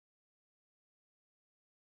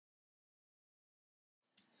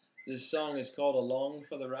This song is called Along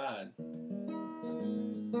for the Ride.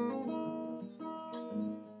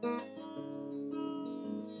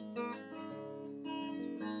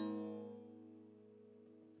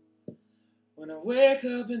 When I wake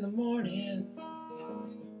up in the morning,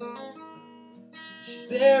 she's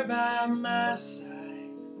there by my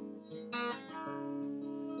side.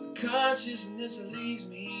 My consciousness leaves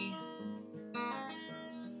me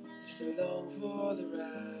just along for the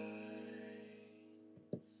ride.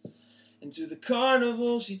 Into the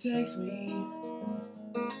carnival she takes me,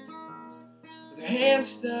 with her hand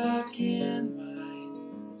stuck in mine.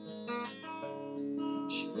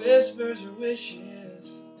 She whispers her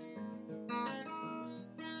wishes,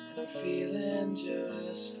 and I'm feeling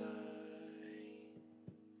just fine.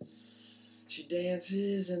 She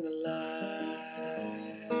dances in the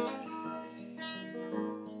light,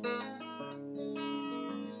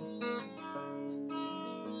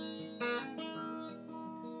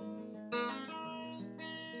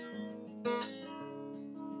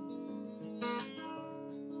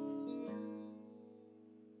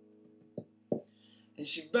 and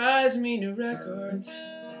she buys me new records,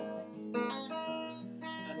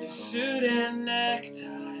 a new suit and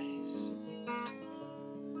neckties.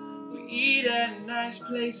 We eat at nice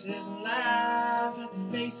places and laugh at the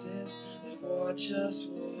faces that watch us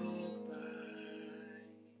walk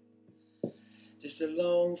by, just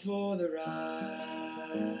along for the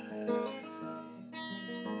ride.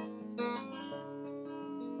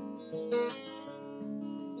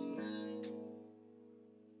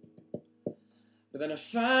 But then I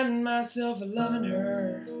find myself loving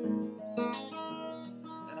her, and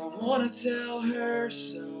I want to tell her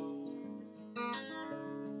so.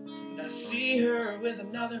 And I see her with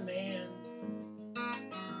another man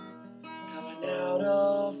coming out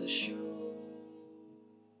of the show,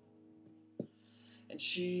 and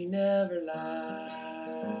she never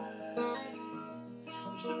lied,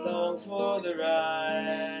 just along for the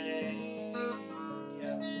ride.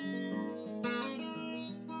 Yeah.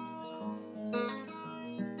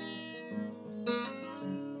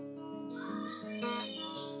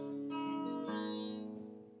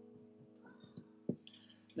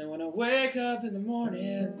 Now when I wake up in the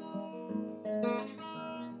morning,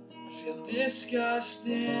 I feel disgust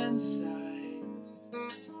inside,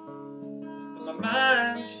 but my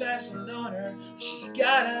mind's fastened on her. She's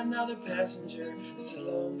got another passenger that's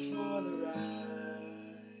along for the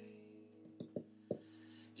ride,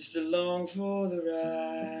 just along for the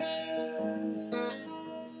ride.